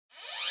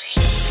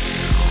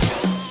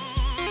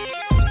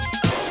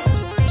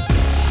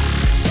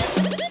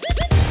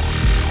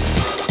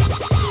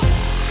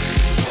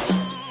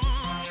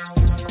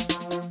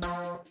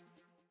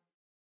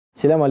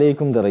Салям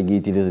алейкум, дорогие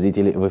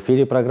телезрители! В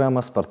эфире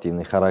программа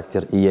 «Спортивный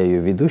характер» и я ее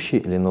ведущий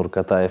Ленур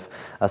Катаев.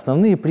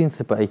 Основные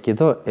принципы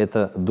айкидо –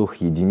 это дух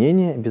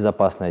единения,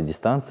 безопасная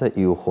дистанция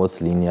и уход с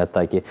линии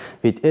атаки.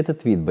 Ведь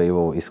этот вид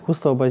боевого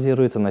искусства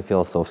базируется на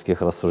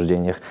философских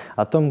рассуждениях.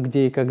 О том,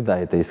 где и когда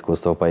это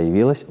искусство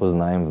появилось,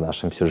 узнаем в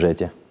нашем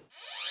сюжете.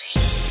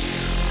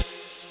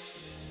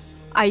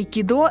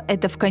 Айкидо –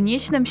 это в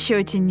конечном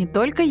счете не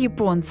только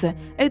японцы,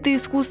 это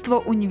искусство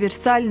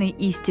универсальной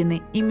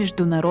истины и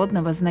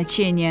международного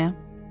значения.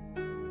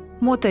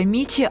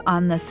 Мотомичи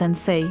Анна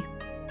Сенсей.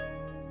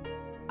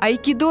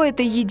 Айкидо –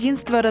 это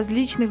единство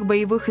различных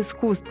боевых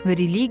искусств,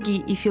 религии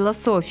и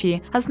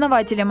философии.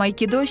 Основателем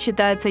айкидо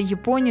считается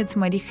японец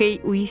Морихей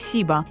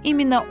Уэсиба.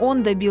 Именно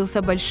он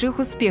добился больших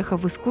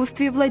успехов в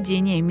искусстве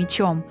владения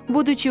мечом.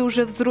 Будучи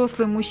уже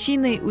взрослым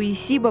мужчиной,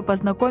 Уэсиба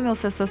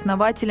познакомился с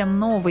основателем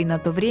новой на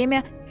то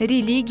время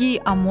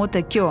религии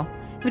Амота-кё.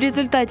 В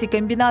результате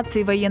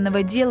комбинации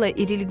военного дела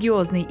и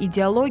религиозной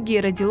идеологии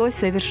родилось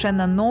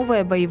совершенно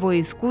новое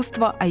боевое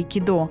искусство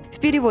айкидо. В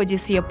переводе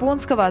с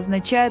японского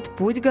означает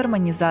 «путь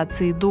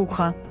гармонизации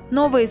духа».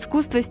 Новое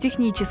искусство с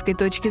технической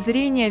точки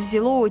зрения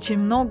взяло очень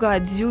много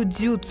от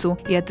дзюдзюцу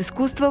и от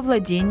искусства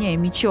владения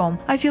мечом,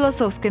 а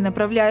философской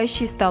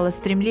направляющей стало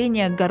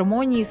стремление к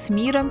гармонии с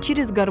миром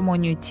через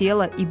гармонию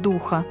тела и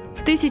духа.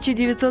 В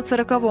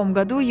 1940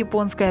 году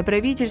японское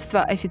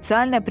правительство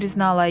официально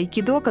признало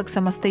айкидо как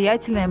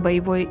самостоятельное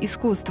боевое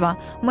искусство.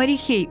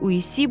 Морихей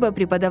Уэсиба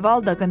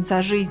преподавал до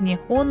конца жизни.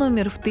 Он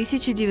умер в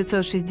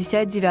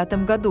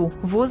 1969 году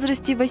в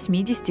возрасте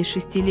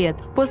 86 лет.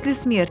 После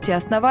смерти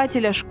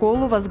основателя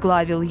школу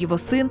возглавил его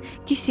сын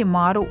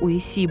Кисимару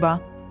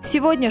Уэсиба.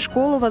 Сегодня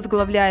школу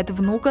возглавляет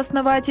внук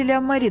основателя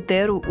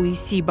Моритеру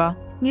Уэсиба.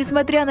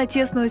 Несмотря на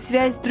тесную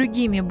связь с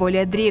другими,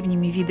 более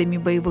древними видами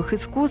боевых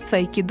искусств,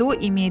 айкидо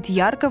имеет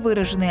ярко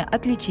выраженные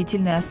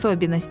отличительные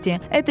особенности.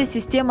 Это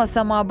система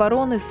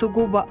самообороны с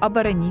сугубо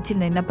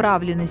оборонительной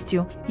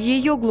направленностью.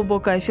 Ее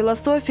глубокая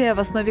философия, в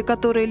основе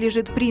которой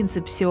лежит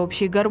принцип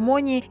всеобщей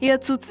гармонии и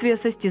отсутствие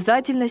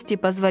состязательности,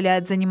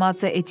 позволяет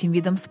заниматься этим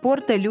видом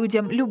спорта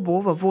людям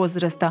любого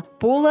возраста,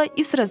 пола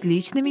и с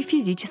различными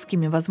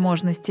физическими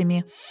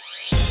возможностями.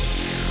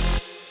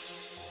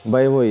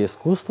 Боевое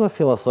искусство,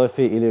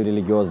 философия или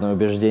религиозное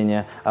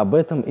убеждение. Об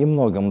этом и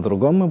многом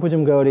другом мы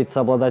будем говорить с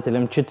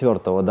обладателем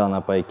четвертого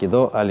дана по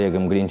айкидо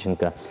Олегом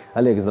Гринченко.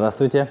 Олег,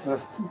 здравствуйте.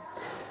 Здравствуйте.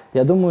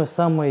 Я думаю,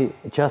 самый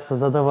часто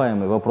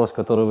задаваемый вопрос,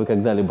 который вы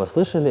когда-либо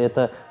слышали,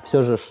 это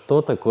все же,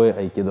 что такое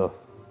айкидо?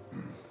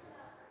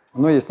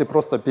 Но если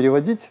просто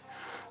переводить,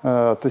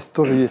 то есть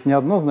тоже есть не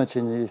одно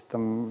значение, есть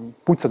там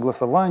путь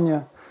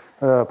согласования,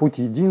 путь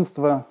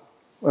единства,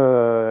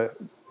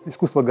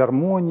 искусство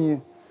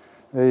гармонии,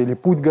 или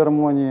путь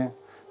гармонии,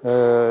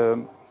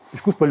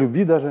 искусство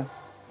любви даже.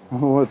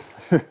 Вот.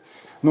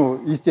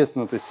 Ну,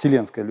 естественно, то есть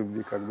вселенской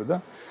любви, как бы,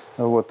 да.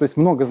 Вот. То есть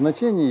много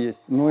значений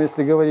есть. Но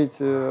если говорить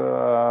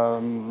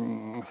о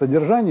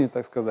содержании,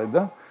 так сказать,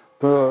 да,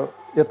 то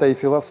это и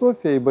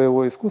философия, и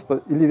боевое искусство,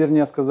 или,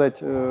 вернее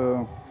сказать,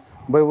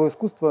 боевое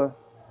искусство,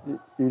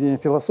 или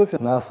философия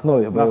на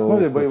основе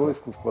боевого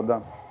искусства,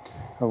 да.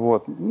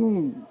 Вот.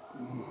 Ну,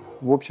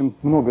 в общем,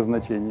 много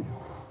значений.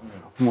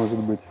 Может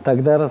быть.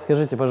 Тогда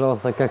расскажите,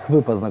 пожалуйста, как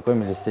вы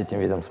познакомились с этим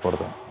видом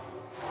спорта?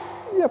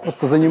 Я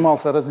просто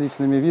занимался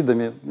различными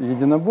видами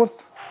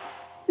единоборств.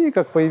 И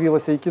как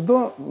появилось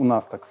айкидо у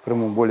нас так в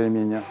Крыму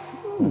более-менее,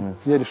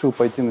 я решил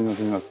пойти на него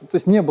заниматься. То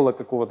есть не было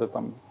какого-то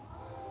там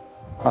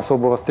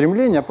особого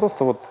стремления,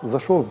 просто вот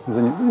зашел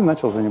и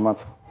начал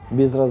заниматься.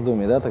 Без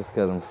раздумий, да, так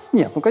скажем?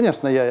 Нет, ну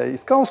конечно, я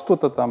искал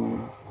что-то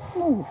там,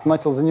 ну,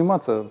 начал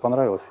заниматься,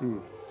 понравилось и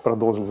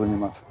продолжил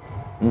заниматься.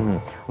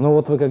 Ну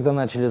вот вы когда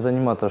начали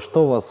заниматься,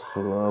 что вас,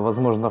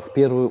 возможно, в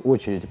первую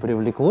очередь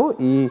привлекло,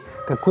 и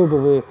какой бы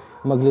вы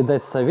могли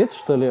дать совет,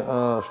 что ли,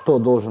 что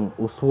должен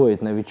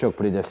усвоить новичок,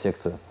 придя в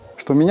секцию?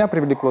 Что меня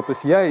привлекло, то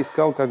есть я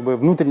искал как бы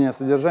внутреннее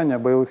содержание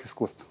боевых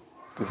искусств.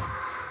 То есть,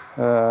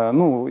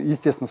 ну,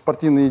 естественно,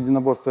 спортивные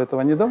единоборства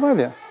этого не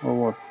давали.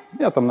 Вот.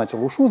 Я там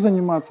начал ушу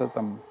заниматься,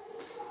 там,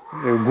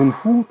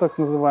 гунфу так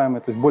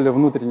называемый, то есть более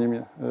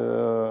внутренними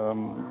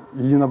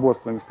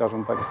единоборствами,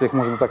 скажем так, если их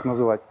можно так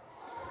называть.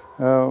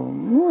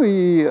 Ну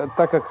и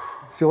так как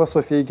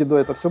философия айкидо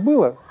это все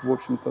было, в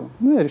общем-то,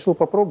 ну, я решил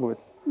попробовать.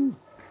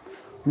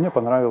 Мне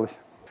понравилось.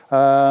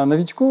 А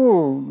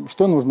новичку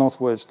что нужно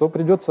усвоить? Что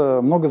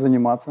придется много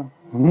заниматься,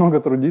 много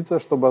трудиться,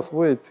 чтобы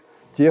освоить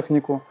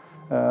технику.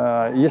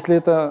 Если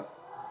это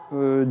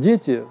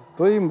дети,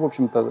 то им, в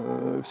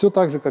общем-то, все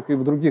так же, как и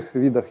в других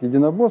видах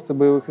единоборств и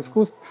боевых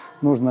искусств,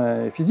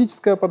 нужна и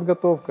физическая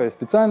подготовка, и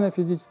специальная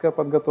физическая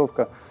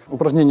подготовка,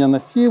 упражнения на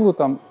силу,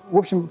 там, в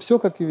общем, все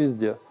как и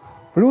везде.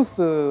 Плюс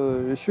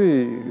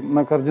еще и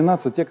на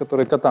координацию, те,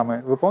 которые ката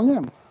мы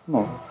выполняем,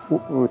 ну,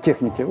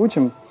 техники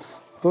учим,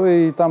 то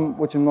и там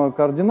очень много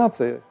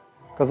координации.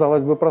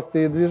 Казалось бы,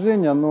 простые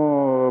движения,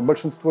 но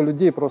большинство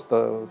людей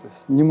просто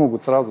не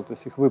могут сразу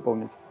их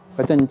выполнить.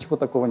 Хотя ничего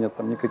такого нет,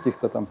 там,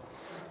 никаких-то там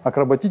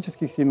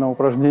акробатических сильно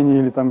упражнений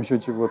или там еще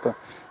чего-то.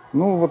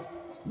 Ну вот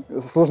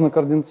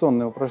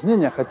сложно-координационные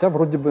упражнения, хотя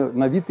вроде бы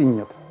на вид и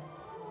нет.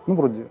 Ну,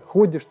 вроде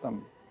ходишь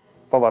там,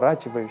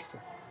 поворачиваешься,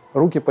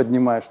 руки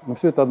поднимаешь. Но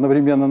все это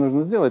одновременно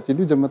нужно сделать, и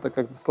людям это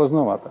как-то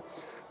сложновато.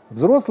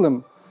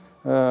 Взрослым,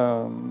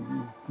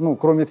 ну,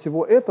 кроме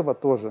всего этого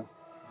тоже,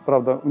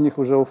 правда, у них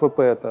уже ОФП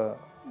это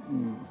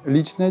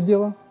личное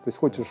дело. То есть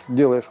хочешь –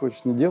 делаешь,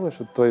 хочешь – не делаешь,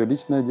 это твое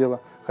личное дело.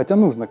 Хотя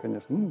нужно,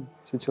 конечно. Ну,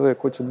 если человек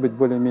хочет быть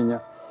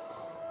более-менее,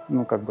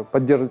 ну, как бы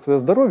поддерживать свое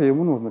здоровье,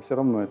 ему нужно, все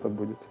равно это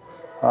будет.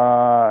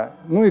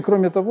 Ну и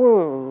кроме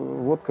того,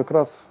 вот как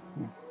раз,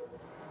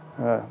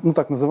 ну,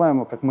 так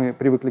называемую, как мы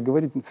привыкли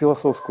говорить,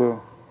 философскую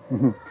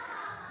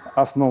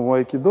основу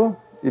айкидо,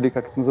 или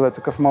как это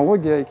называется,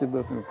 космология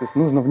айкидо. То есть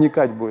нужно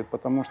вникать будет,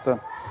 потому что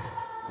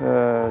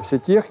все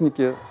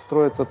техники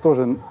строятся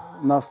тоже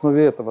на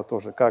основе этого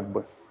тоже, как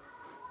бы.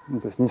 Ну,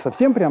 то есть не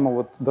совсем прямо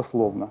вот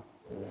дословно,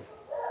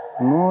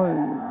 но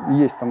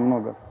есть там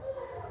много.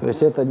 То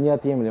есть это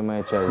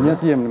неотъемлемая часть?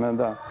 Неотъемлемая,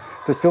 да.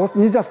 То есть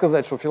нельзя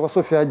сказать, что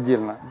философия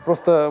отдельно.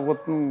 Просто вот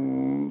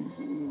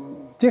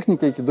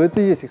техника айкидо – это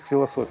и есть их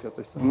философия.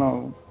 То есть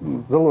она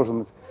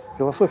заложена,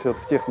 философия вот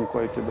в технику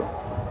айкидо.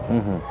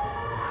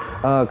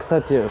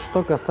 Кстати,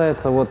 что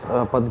касается вот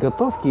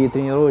подготовки и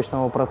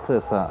тренировочного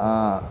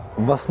процесса,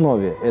 в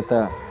основе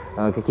это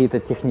какие-то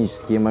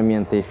технические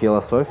моменты и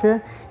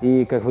философия,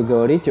 и, как вы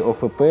говорите,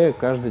 ОФП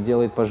каждый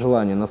делает по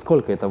желанию.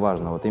 Насколько это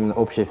важно? Вот именно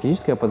общая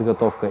физическая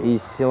подготовка и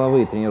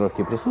силовые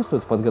тренировки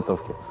присутствуют в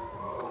подготовке?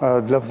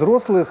 Для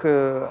взрослых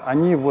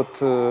они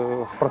вот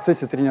в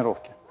процессе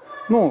тренировки.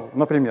 Ну,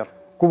 например,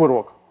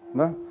 кувырок,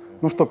 да?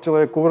 Ну, чтобы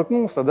человек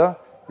кувыркнулся, да,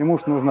 ему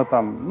же нужно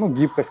там, ну,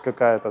 гибкость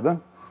какая-то, да?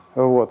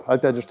 Вот.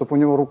 Опять же, чтобы у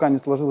него рука не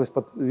сложилась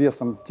под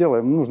весом тела,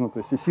 ему нужно, то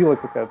есть и сила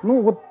какая-то.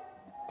 Ну, вот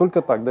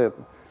только так, да, это.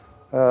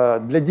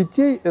 Для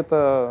детей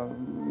это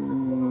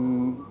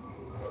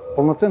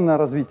полноценное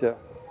развитие,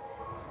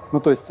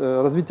 ну, то есть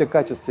развитие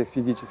качеств всех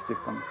физических,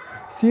 там,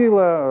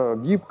 сила,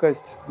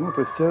 гибкость, ну,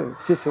 то есть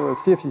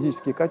все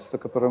физические качества,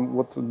 которые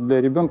вот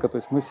для ребенка, то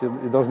есть мы все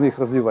и должны их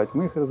развивать,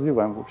 мы их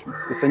развиваем, в общем.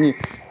 То есть они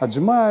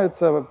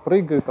отжимаются,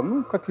 прыгают, там,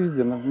 ну, как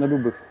везде, на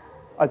любых,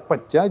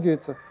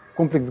 подтягиваются,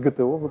 комплекс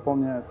ГТО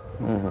выполняют.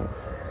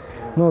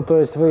 Ну, то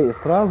есть вы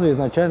сразу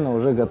изначально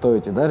уже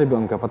готовите, да,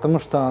 ребенка, потому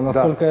что,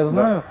 насколько я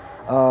знаю,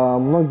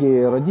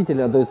 многие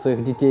родители отдают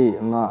своих детей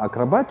на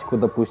акробатику,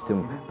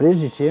 допустим,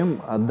 прежде чем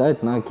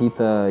отдать на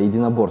какие-то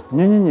единоборства.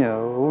 Не-не-не,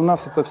 у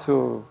нас это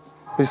все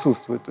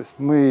присутствует. То есть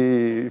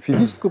мы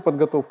физическую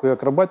подготовку и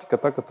акробатика,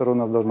 та, которая у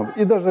нас должна быть.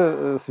 И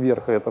даже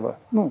сверх этого.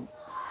 Ну,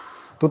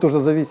 тут уже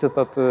зависит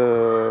от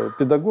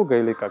педагога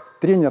или как,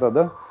 тренера,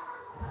 да.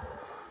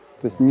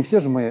 То есть не все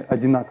же мы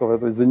одинаковые.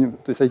 То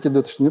есть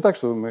айкидо это же не так,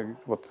 что мы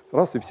вот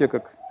раз и все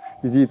как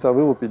из яйца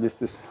вылупились.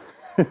 То есть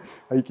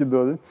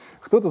айкидо, да?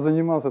 Кто-то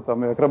занимался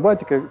там и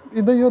акробатикой,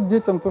 и дает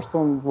детям то, что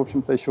он, в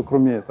общем-то, еще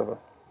кроме этого.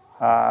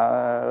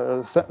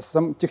 А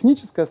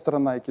техническая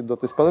сторона айкидо,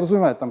 то есть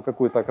подразумевает там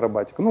какую-то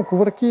акробатику. Ну,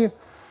 кувырки,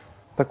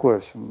 такое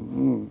все,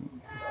 ну,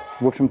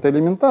 в общем-то,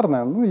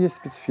 элементарное, но есть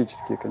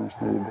специфические,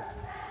 конечно, виды.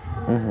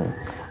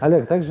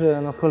 Олег, также,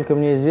 насколько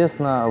мне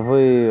известно,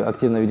 вы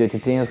активно ведете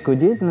тренерскую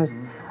деятельность.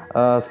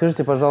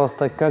 Скажите,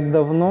 пожалуйста, как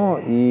давно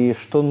и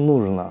что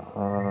нужно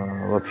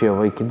вообще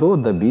в айкидо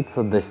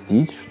добиться,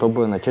 достичь,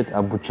 чтобы начать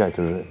обучать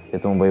уже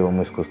этому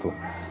боевому искусству?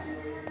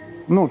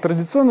 Ну,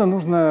 традиционно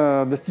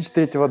нужно достичь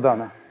 3-го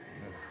дана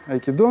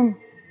айкидо,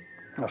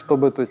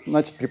 чтобы, то есть,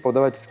 начать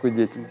преподавательскую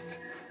деятельность.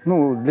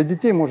 Ну, для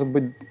детей может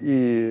быть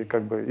и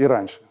как бы и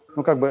раньше.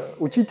 Ну, как бы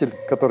учитель,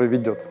 который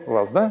ведет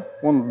вас, да,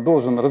 он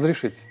должен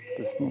разрешить.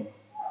 То есть, ну,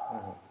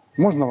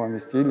 можно вам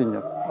вести или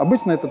нет.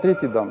 Обычно это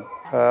 3-й дан.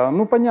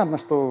 Ну, понятно,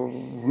 что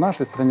в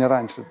нашей стране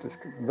раньше, то есть,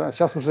 да,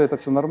 сейчас уже это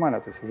все нормально,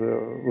 то есть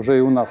уже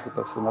и у нас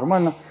это все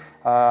нормально.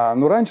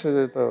 Но раньше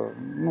это,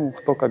 ну,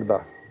 кто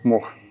когда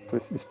мог. То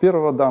есть из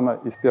 1-го дана,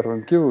 и с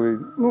 1-м киву.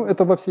 Ну,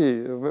 это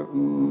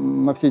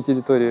на всей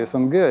территории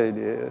СНГ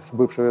или с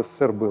бывшего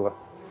СССР было.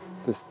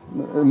 То есть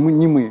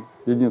не мы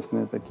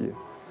единственные такие.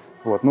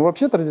 Вот. Но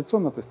вообще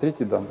традиционно, то есть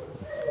 3-й дан.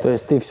 То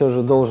есть ты все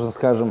же должен,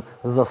 скажем,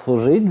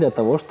 заслужить для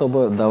того,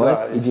 чтобы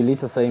давать и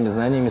делиться своими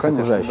знаниями с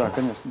окружающими. Да,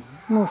 конечно.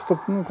 Ну,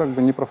 чтобы, ну, как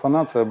бы не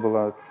профанация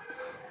была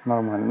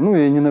нормально. Ну,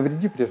 и не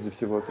навреди прежде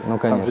всего. То есть, ну,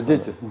 конечно, там же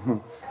дети. Да.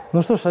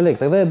 Ну что ж, Олег,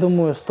 тогда я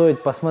думаю,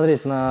 стоит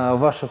посмотреть на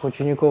ваших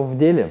учеников в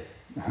деле.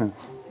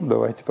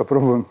 Давайте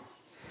попробуем.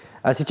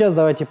 А сейчас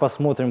давайте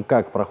посмотрим,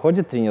 как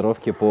проходят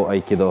тренировки по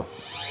айкидо.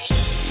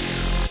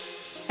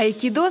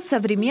 Айкидо –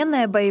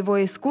 современное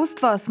боевое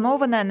искусство,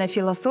 основанное на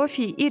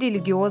философии и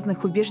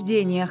религиозных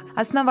убеждениях.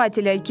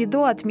 Основатель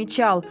айкидо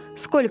отмечал: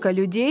 «Сколько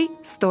людей,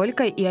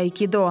 столько и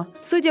айкидо».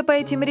 Судя по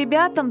этим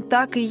ребятам,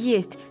 так и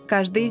есть.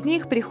 Каждый из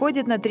них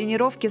приходит на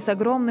тренировки с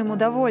огромным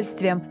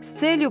удовольствием, с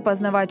целью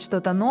познавать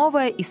что-то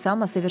новое и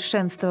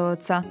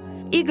самосовершенствоваться.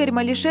 Игорь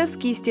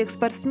Малишевский из тех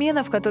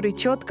спортсменов, который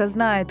четко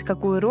знает,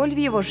 какую роль в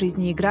его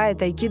жизни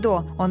играет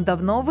айкидо. Он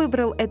давно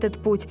выбрал этот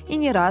путь и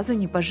ни разу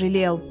не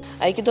пожалел.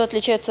 Айкидо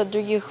отличается от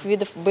других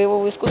видов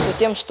боевого искусства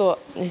тем, что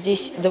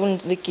здесь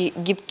довольно-таки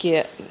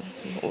гибкие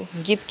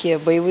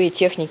боевые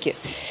техники.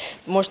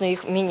 Можно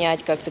их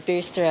менять как-то,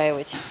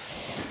 перестраивать.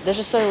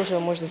 Даже с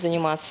оружием можно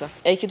заниматься.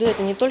 Айкидо –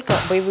 это не только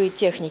боевые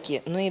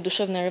техники, но и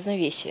душевное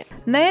равновесие.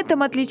 На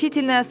этом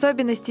отличительные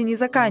особенности не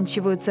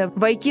заканчиваются.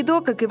 В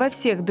айкидо, как и во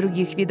всех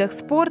других видах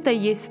спорта,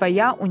 есть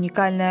своя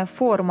уникальная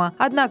форма.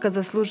 Однако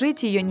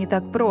заслужить ее не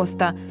так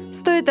просто.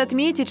 Стоит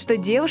отметить, что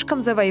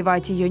девушкам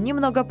завоевать ее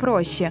немного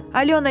проще.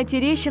 Алена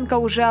Терещенко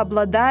уже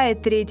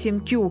обладает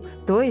 3-м кю,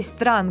 то есть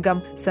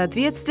рангом.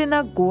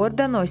 Соответственно,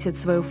 гордо носит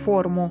свою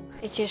форму.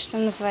 Эти, что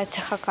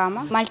называется,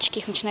 хакама. Мальчики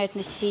их начинают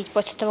носить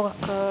после того,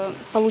 как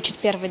получат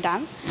первый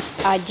дан,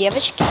 а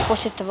девочки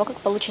после того, как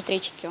получат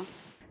 3-й кю.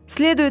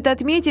 Следует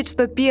отметить,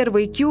 что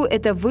 1-й кю –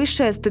 это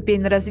высшая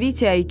ступень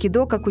развития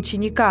айкидо как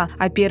ученика,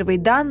 а 1-й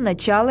дан –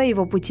 начало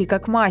его пути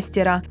как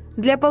мастера.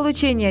 Для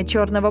получения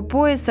черного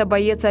пояса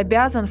боец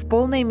обязан в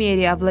полной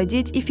мере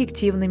овладеть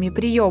эффективными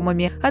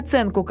приемами,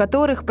 оценку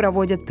которых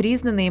проводят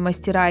признанные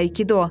мастера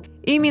айкидо.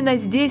 Именно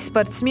здесь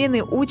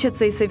спортсмены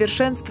учатся и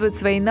совершенствуют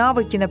свои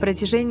навыки на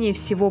протяжении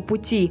всего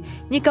пути.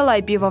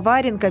 Николай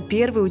Пивоваренко –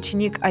 первый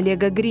ученик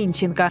Олега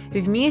Гринченко.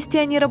 Вместе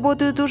они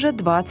работают уже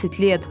 20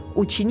 лет.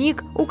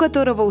 Ученик, у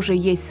которого уже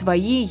есть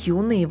свои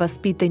юные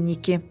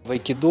воспитанники. В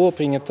айкидо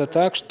принято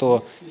так,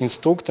 что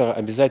инструктор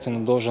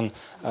обязательно должен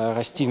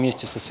расти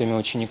вместе со своими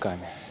учениками.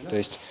 То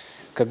есть,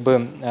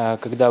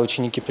 когда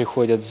ученики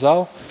приходят в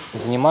зал,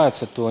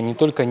 занимаются, то не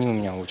только они у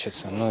меня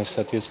учатся, но и,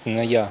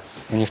 соответственно, я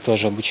у них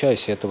тоже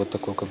обучаюсь, и это вот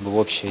такое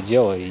общее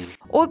дело.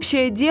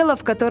 Общее дело,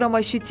 в котором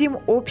ощутим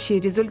общий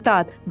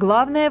результат.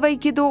 Главное в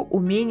айкидо –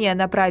 умение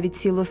направить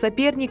силу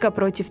соперника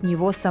против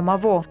него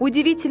самого.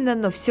 Удивительно,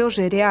 но все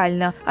же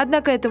реально.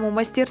 Однако этому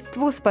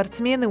мастерству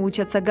спортсмены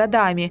учатся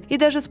годами, и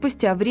даже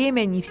спустя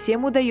время не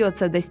всем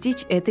удается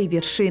достичь этой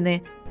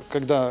вершины.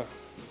 Когда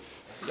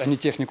они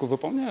технику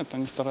выполняют,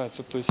 они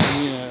стараются, то есть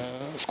не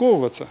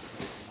сковываться,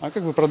 а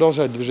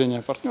продолжать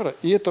движение партнера.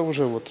 И это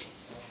уже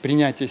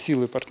принятие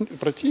силы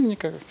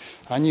противника.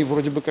 Они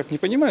вроде бы как не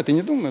понимают и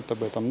не думают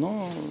об этом,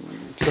 но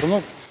все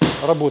равно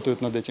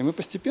работают над этим. И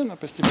постепенно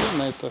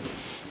это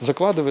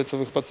закладывается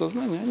в их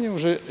подсознание. Они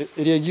уже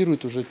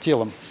реагируют уже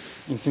телом,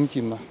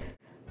 инстинктивно.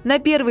 На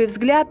первый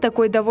взгляд,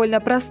 такой довольно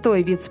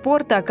простой вид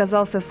спорта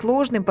оказался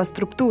сложным по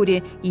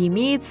структуре и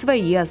имеет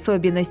свои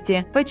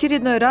особенности, в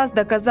очередной раз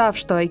доказав,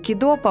 что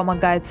айкидо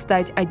помогает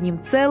стать одним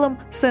целым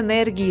с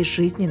энергией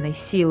жизненной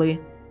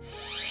силы.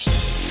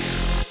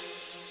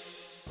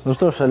 Ну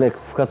что ж, Олег,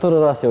 в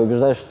который раз я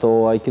убеждаюсь,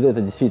 что айкидо –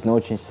 это действительно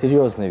очень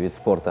серьезный вид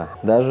спорта.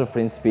 Даже, в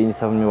принципе, и не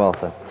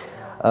сомневался.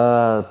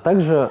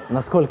 Также,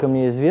 насколько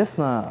мне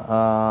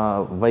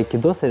известно, в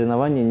айкидо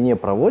соревнования не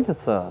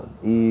проводятся.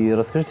 И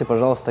расскажите,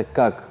 пожалуйста,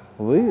 как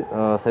вы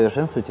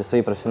совершенствуете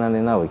свои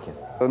профессиональные навыки?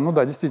 Ну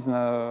да,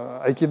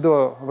 действительно,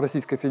 айкидо в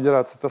Российской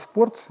Федерации – это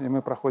спорт, и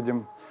мы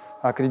проходим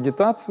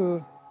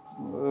аккредитацию.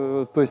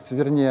 То есть,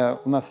 вернее,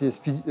 у нас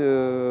есть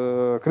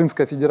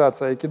Крымская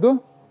Федерация айкидо,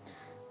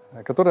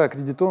 которая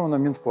аккредитована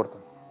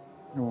Минспортом,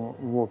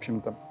 в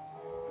общем-то.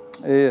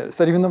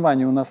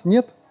 Соревнований у нас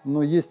нет,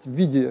 но есть в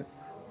виде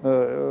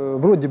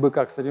вроде бы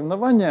как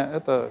соревнования,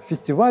 это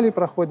фестивали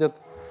проходят,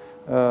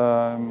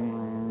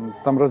 там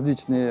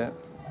различные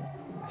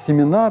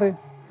семинары,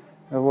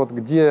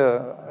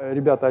 где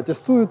ребята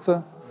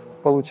аттестуются,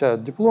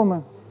 получают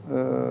дипломы,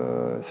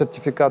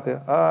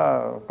 сертификаты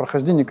о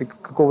прохождении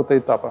какого-то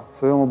этапа в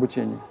своем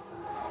обучении.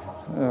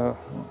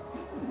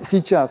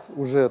 Сейчас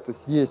уже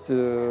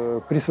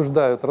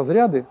присуждают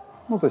разряды,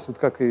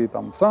 как и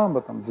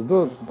самбо,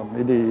 дзюдо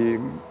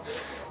или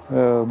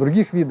в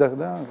других видах,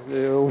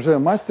 уже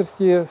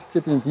мастерские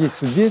степени, есть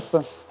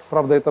судейство.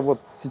 Правда, это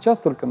сейчас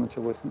только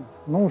началось,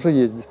 но уже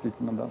есть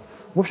действительно, да.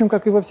 В общем,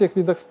 как и во всех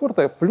видах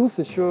спорта, плюс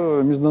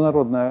еще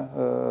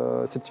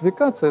международная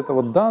сертификация,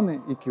 это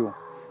даны и кю.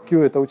 Кю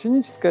 – это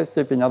ученическая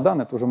степень, а дан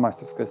 – это уже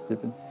мастерская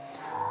степень.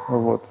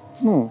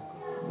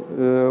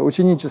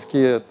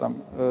 Ученические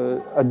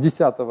от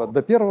 10 до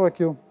 1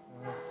 кю,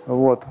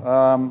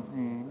 а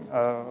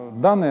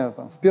данные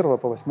с 1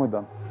 по 8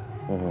 дан.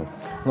 Угу.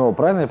 Ну,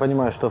 правильно я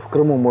понимаю, что в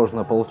Крыму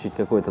можно получить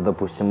какой-то,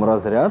 допустим,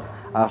 разряд,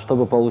 а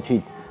чтобы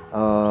получить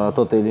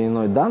тот или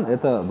иной дан,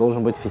 это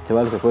должен быть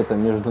фестиваль какой-то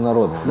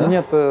международный, да?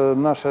 Нет,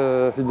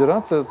 наша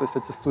федерация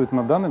аттестует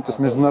на даны, то есть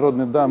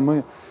международный, да,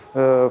 мы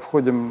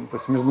входим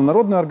в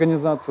международную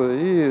организацию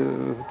и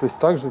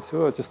также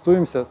все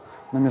аттестуемся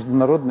на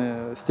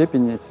международные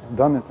степени,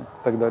 даны и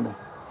так далее.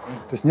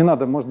 То есть не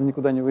надо, можно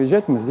никуда не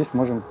выезжать, мы здесь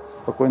можем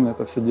спокойно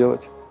это все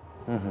делать.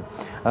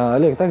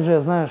 Олег, также я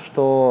знаю,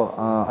 что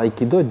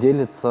айкидо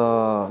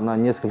делится на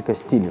несколько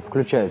стилей,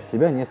 включает в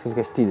себя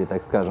несколько стилей,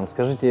 так скажем.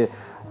 Скажите,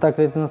 так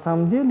ли это на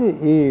самом деле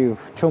и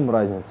в чем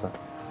разница?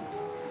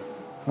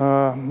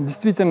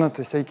 Действительно,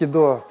 то есть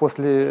айкидо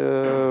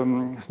после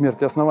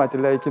смерти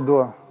основателя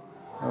айкидо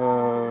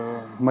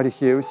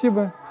Марихея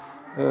Усибы,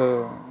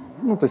 то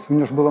есть у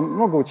него же было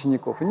много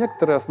учеников, и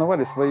некоторые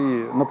основали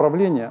свои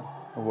направления,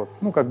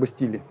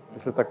 стили,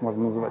 если так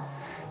можно называть.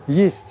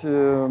 Есть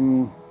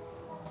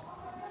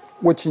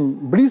очень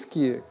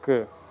близкие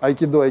к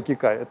айкидо,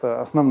 айкикай,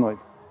 это основной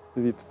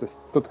вид, то есть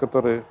тот,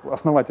 который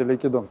основатель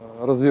айкидо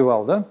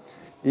развивал, да?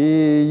 И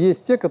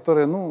есть те,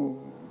 которые,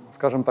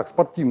 скажем так,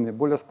 спортивные,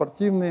 более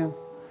спортивные,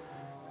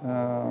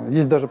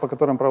 Есть даже, по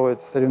которым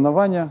проводятся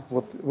соревнования.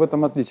 Вот в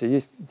этом отличие.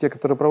 Есть те,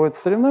 которые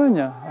проводятся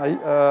соревнования,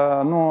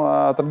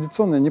 а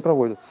традиционные не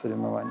проводятся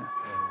соревнования.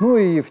 Ну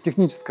и в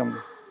техническом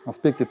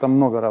аспекте там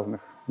много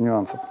разных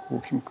нюансов, в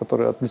общем,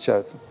 которые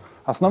отличаются.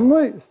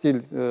 Основной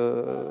стиль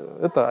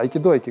это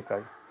айкидо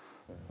айкикай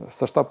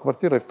со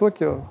штаб-квартирой в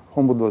Токио,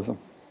 Хомбудоза.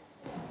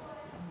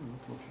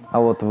 А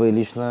вот вы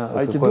лично...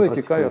 Айкидо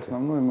айкикай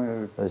основной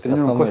мы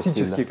тренируем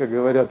классический, как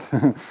говорят,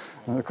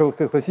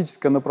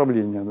 классическое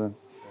направление, да.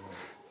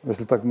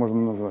 Если так можно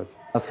назвать.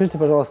 А скажите,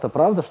 пожалуйста,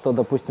 правда, что,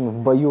 допустим, в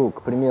бою,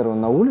 к примеру,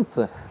 на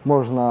улице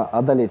можно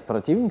одолеть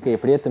противника и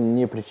при этом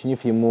не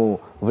причинив ему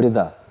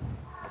вреда?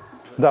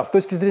 Да, с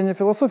точки зрения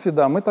философии,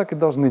 да, мы так и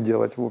должны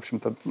делать, в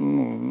общем-то.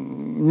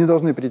 Не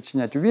должны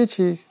причинять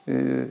увечий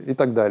и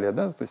так далее,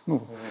 да, то есть,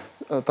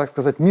 так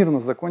сказать, мирно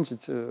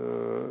закончить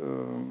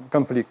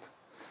конфликт.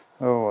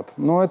 Вот.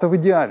 Но это в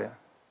идеале,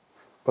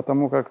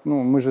 потому как,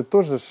 мы же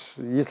тоже,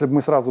 если бы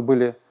мы сразу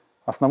были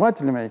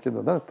основателями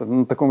айкидо, да,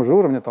 на таком же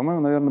уровне, то мы,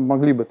 наверное,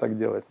 могли бы так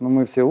делать. Но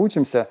мы все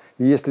учимся,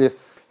 и если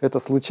это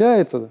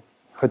случается,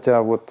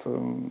 хотя вот,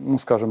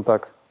 скажем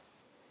так,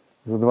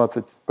 за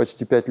 20,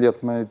 почти 5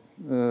 лет моей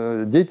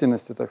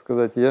деятельности, так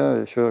сказать, я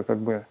еще как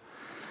бы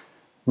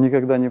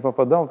никогда не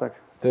попадал так.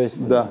 То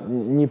есть да.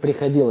 Не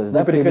приходилось, не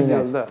да,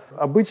 приходилось, применять? да.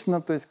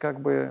 Обычно, то есть как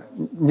бы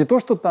не то,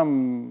 что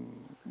там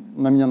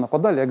на меня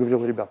нападали, я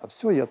говорил, ребята,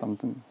 все, я там...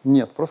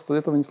 Нет, просто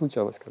этого не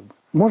случалось как бы.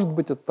 Может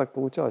быть, это так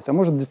получалось, а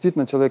может,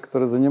 действительно, человек,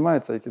 который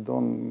занимается айкидо,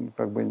 он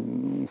как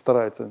бы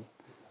старается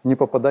не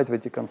попадать в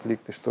эти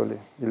конфликты, что ли,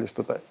 или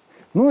что-то.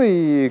 Ну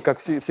и, как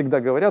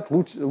всегда говорят,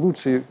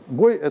 лучший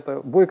бой – это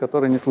бой,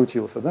 который не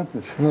случился, да?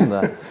 Ну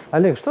да.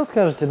 Олег, что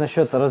скажете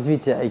насчет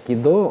развития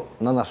айкидо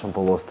на нашем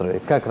полуострове?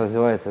 Как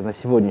развивается на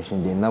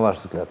сегодняшний день, на ваш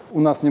взгляд?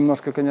 У нас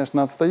немножко,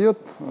 конечно, отстает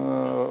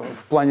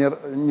в плане,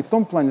 не в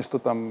том плане, что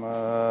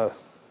там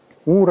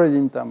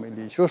уровень там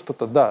или еще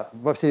что-то. Да,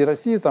 во всей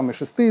России там и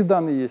 6-е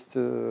данные есть,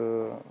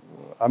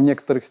 а в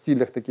некоторых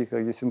стилях, таких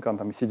как Юсинкан,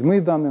 там и 7-е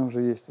данные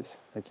уже есть, то есть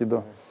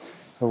айкидо.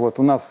 Вот,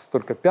 у нас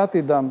только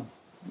 5-й дан.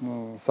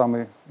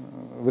 Самый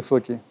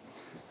высокий.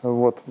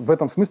 Вот. В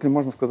этом смысле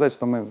можно сказать,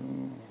 что мы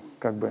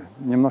как бы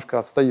немножко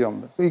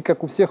отстаем. Да. И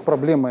как у всех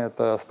проблемы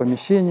это с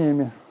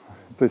помещениями.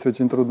 То есть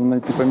очень трудно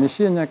найти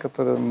помещения,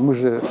 которые мы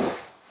же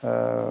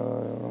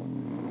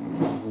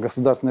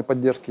государственной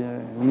поддержки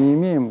не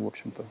имеем, в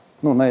общем-то,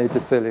 на эти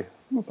цели.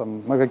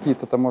 Там, на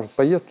какие-то, там, может,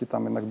 поездки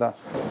там иногда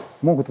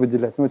могут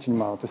выделять, но очень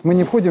мало. То есть мы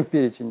не входим в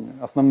перечень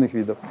основных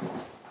видов.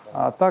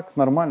 А так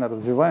нормально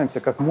развиваемся,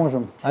 как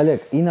можем.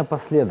 Олег, и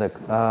напоследок,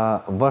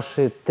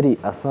 ваши 3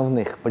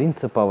 основных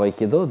принципа в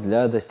айкидо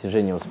для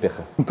достижения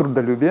успеха?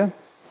 Трудолюбие,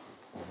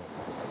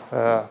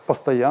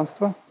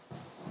 постоянство,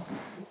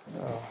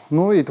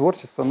 и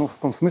творчество. В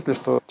том смысле,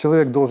 что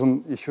человек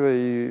должен еще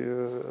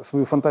и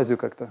свою фантазию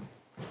как-то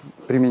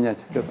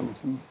применять к этому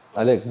всему.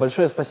 Олег,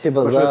 большое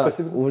спасибо за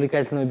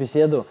увлекательную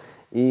беседу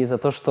и за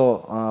то,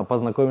 что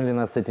познакомили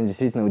нас с этим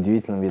действительно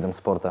удивительным видом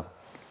спорта.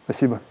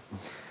 Спасибо.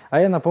 А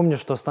я напомню,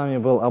 что с нами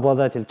был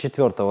обладатель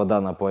 4-го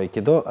дана по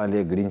айкидо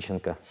Олег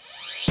Гринченко.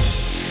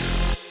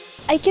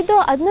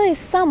 Айкидо – одно из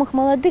самых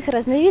молодых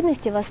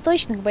разновидностей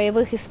восточных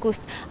боевых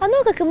искусств.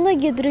 Оно, как и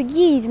многие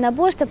другие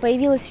единоборства,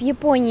 появилось в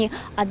Японии.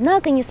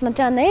 Однако,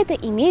 несмотря на это,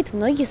 имеет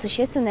многие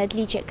существенные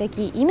отличия.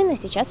 Какие именно,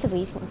 сейчас и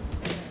выясним.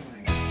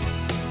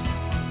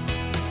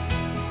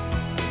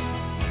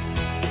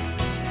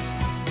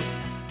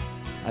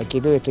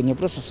 Айкидо – это не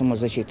просто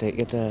самозащита,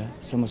 это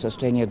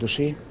самосостояние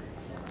души,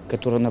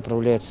 которое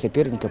направляет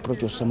соперника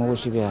против самого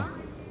себя.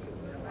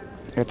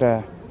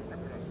 Это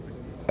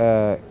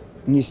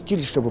не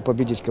стиль, чтобы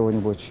победить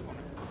кого-нибудь,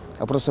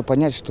 а просто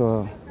понять,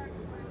 что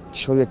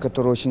человек,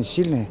 который очень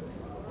сильный,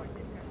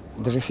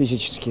 даже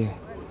физически,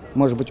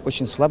 может быть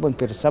очень слабым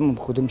перед самым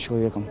худым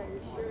человеком,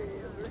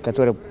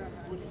 который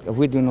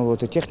выдвинул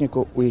эту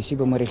технику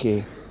Уэсиба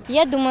Марихей.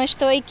 Я думаю,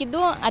 что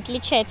айкидо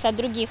отличается от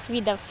других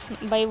видов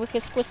боевых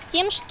искусств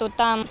тем, что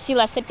там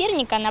сила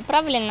соперника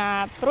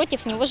направлена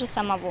против него же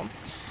самого.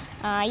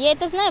 Я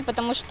это знаю,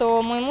 потому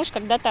что мой муж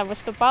когда-то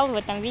выступал в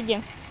этом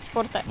виде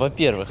спорта.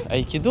 Во-первых,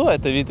 айкидо –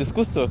 это вид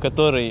искусства,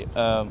 который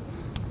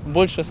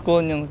больше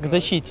склонен к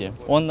защите.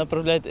 Он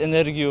направляет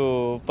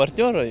энергию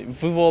партнера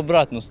в его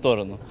обратную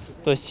сторону.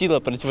 То есть сила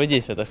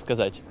противодействия, так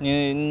сказать,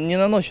 не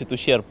наносит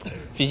ущерб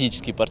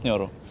физически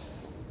партнеру.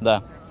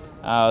 Да.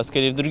 А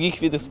скорее в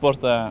других видах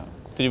спорта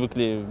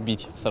привыкли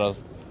бить сразу.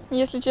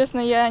 Если честно,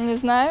 я не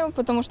знаю,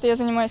 потому что я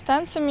занимаюсь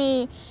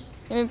танцами.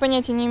 И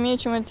понятия не имею,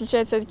 чем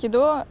отличается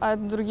айкидо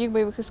от других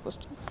боевых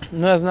искусств.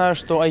 Я знаю,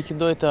 что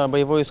айкидо – это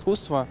боевое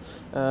искусство,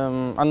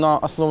 оно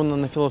основано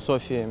на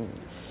философии.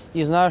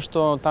 И знаю,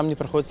 что там не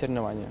проходят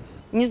соревнования.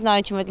 Не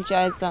знаю, чем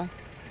отличается.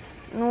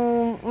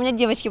 У меня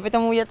девочки,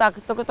 поэтому я так,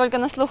 только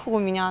на слуху у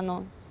меня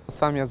оно.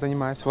 Сам я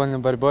занимаюсь вольной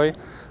борьбой.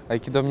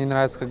 Айкидо мне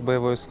нравится как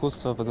боевое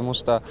искусство, потому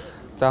что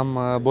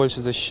там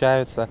больше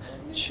защищаются,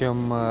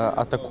 чем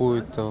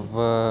атакуют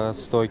в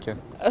стойке.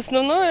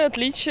 Основное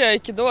отличие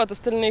айкидо от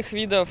остальных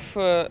видов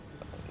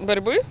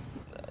борьбы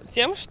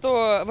тем,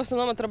 что в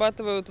основном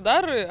отрабатывают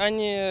удары,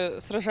 они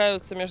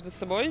сражаются между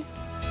собой.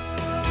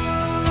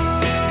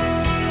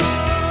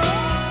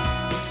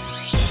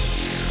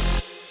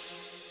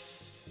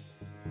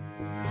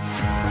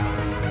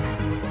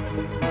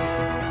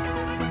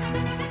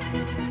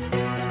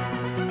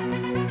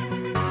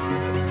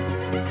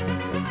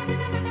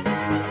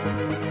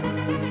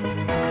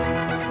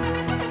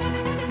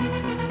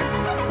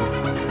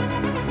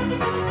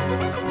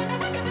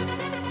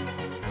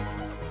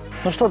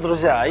 Ну что,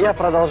 друзья, я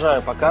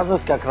продолжаю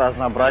показывать, как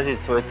разнообразить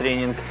свой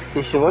тренинг.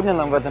 И сегодня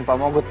нам в этом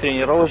помогут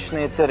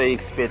тренировочные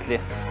TRX петли.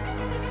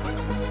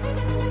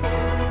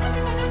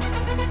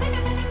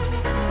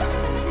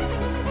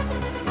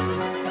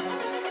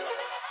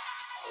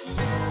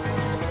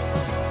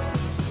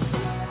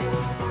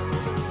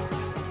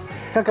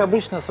 Как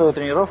обычно, свою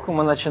тренировку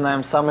мы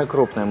начинаем с самой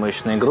крупной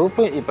мышечной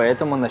группы, и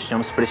поэтому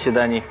начнем с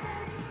приседаний.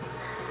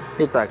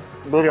 Итак,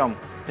 берем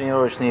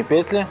тренировочные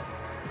петли,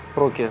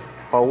 руки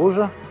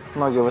поуже,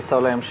 ноги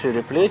выставляем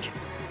шире плеч.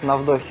 На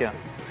вдохе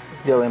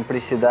делаем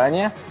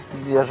приседания,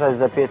 держась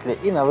за петли,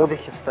 и на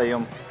выдохе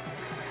встаем.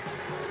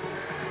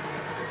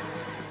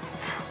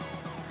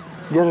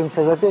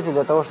 Держимся за петли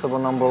для того, чтобы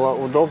нам было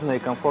удобно и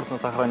комфортно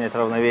сохранять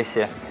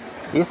равновесие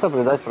и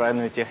соблюдать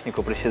правильную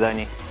технику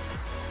приседаний.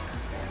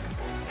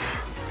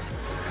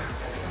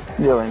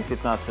 Делаем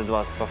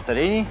 15-20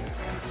 повторений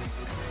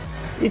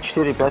и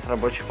 4-5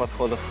 рабочих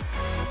подходов.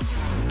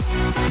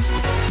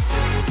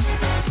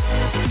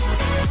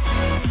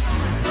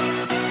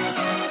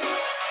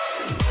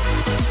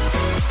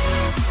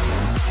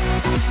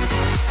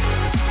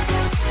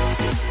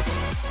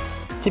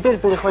 Теперь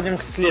переходим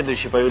к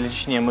следующей по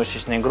величине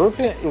мышечной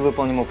группе и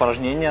выполним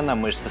упражнение на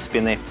мышцы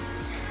спины.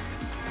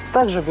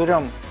 Также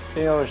берем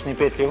тренировочные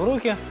петли в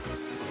руки,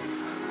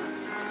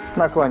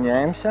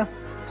 наклоняемся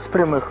с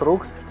прямых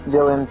рук,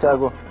 делаем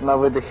тягу на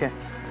выдохе,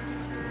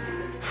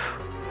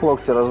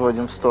 локти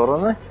разводим в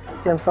стороны,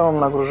 тем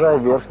самым нагружая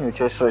верхнюю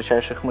часть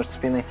широчайших мышц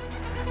спины.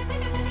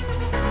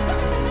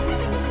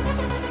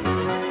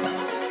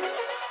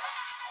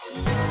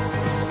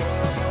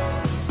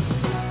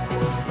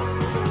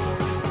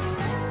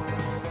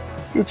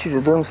 И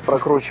чередуем с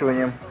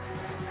прокручиванием,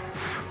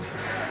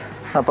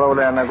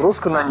 направляя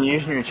нагрузку на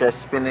нижнюю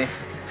часть спины.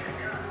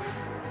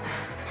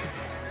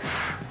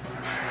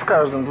 В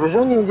каждом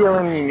движении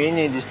делаем не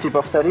менее 10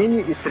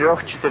 повторений и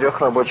 3-4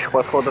 рабочих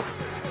подходов.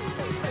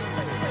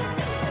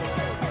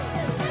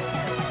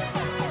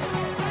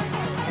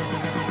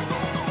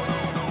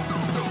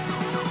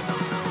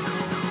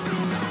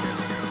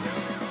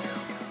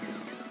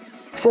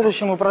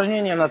 Следующим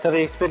упражнением на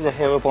TRX петлях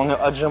я выполню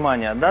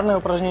отжимания. Данное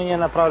упражнение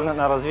направлено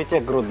на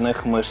развитие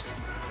грудных мышц.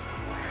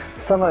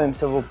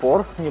 Становимся в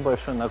упор,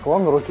 небольшой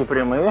наклон, руки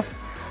прямые,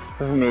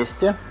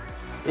 вместе.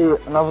 И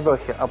на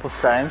вдохе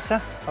опускаемся,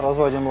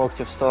 разводим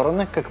локти в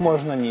стороны, как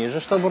можно ниже,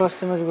 чтобы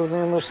растянуть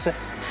грудные мышцы.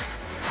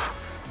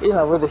 И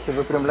на выдохе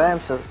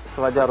выпрямляемся,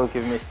 сводя руки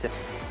вместе.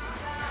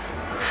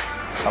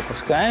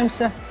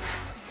 Опускаемся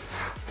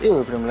и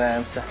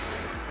выпрямляемся.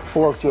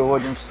 Локти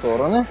уводим в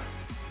стороны.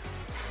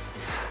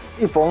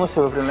 И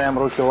полностью выпрямляем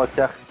руки в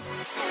локтях.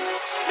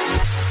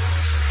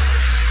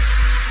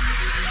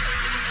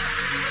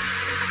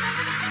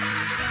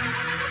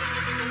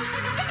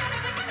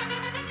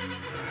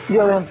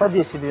 Делаем по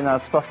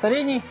 10-12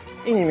 повторений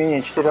и не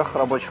менее 4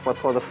 рабочих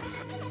подходов.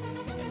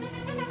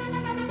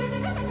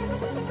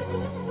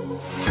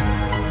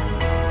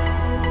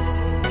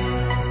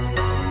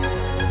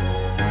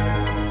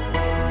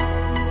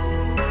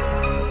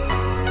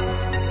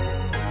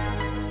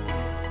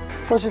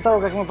 После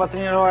того, как мы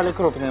потренировали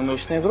крупные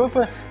мышечные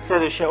группы,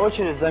 следующая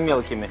очередь за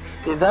мелкими.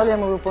 И далее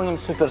мы выполним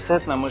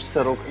суперсет на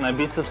мышцы рук, на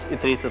бицепс и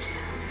трицепс.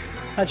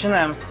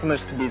 Начинаем с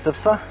мышц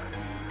бицепса.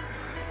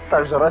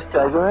 Также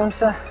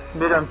растягиваемся,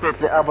 берем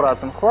петли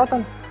обратным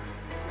хватом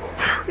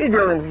и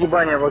делаем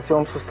сгибание в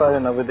локтевом суставе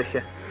на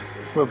выдохе.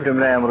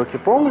 Выпрямляем руки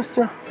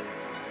полностью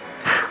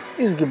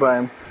и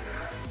сгибаем.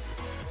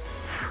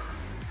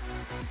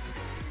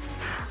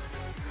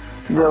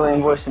 Делаем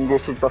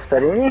 8-10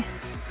 повторений.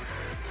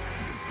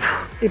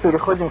 И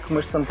переходим к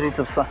мышцам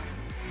трицепса.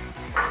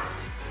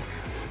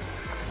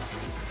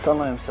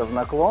 Становимся в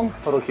наклон,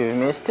 руки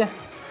вместе.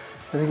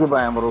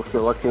 Сгибаем руки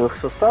в локтевых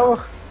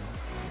суставах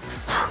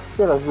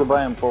и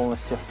разгибаем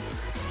полностью.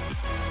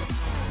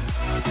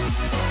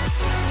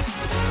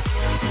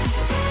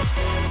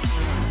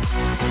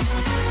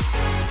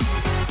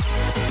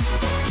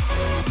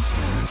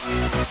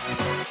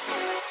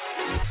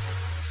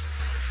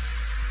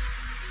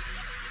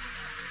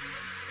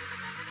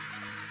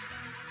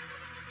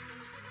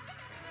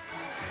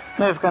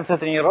 Ну и в конце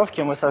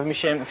тренировки мы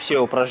совмещаем все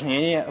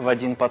упражнения в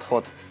один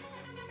подход.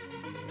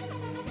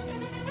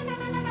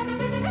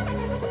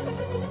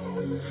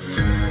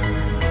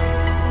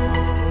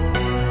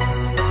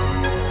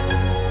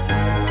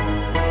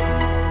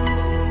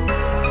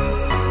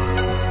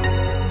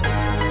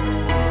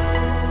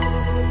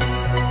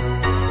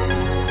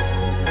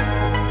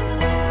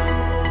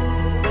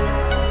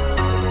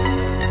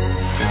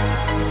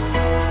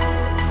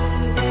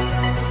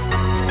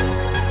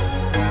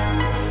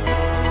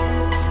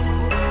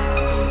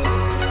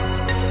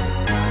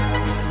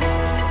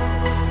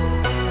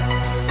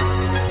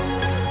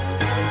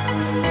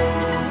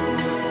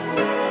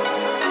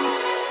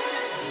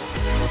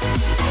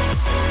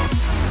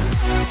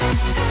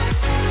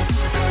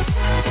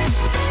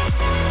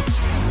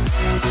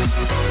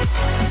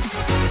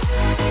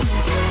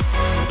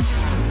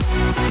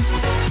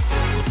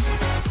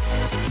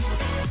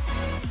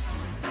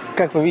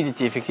 как вы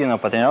видите, эффективно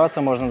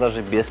потренироваться можно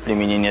даже без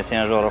применения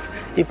тренажеров.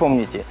 И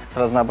помните,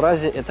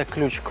 разнообразие – это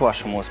ключ к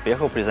вашему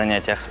успеху при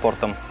занятиях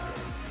спортом.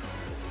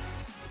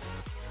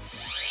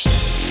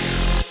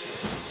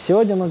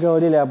 Сегодня мы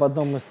говорили об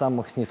одном из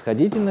самых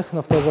снисходительных,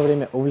 но в то же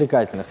время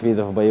увлекательных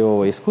видов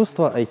боевого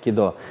искусства –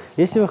 айкидо.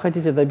 Если вы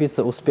хотите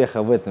добиться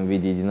успеха в этом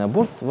виде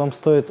единоборств, вам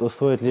стоит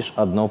усвоить лишь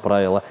одно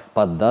правило –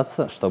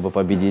 поддаться, чтобы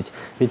победить.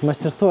 Ведь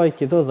мастерство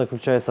айкидо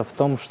заключается в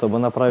том, чтобы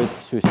направить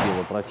всю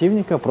силу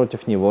противника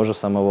против него же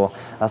самого.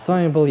 А с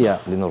вами был я,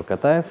 Ленур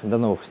Катаев. До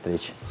новых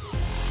встреч!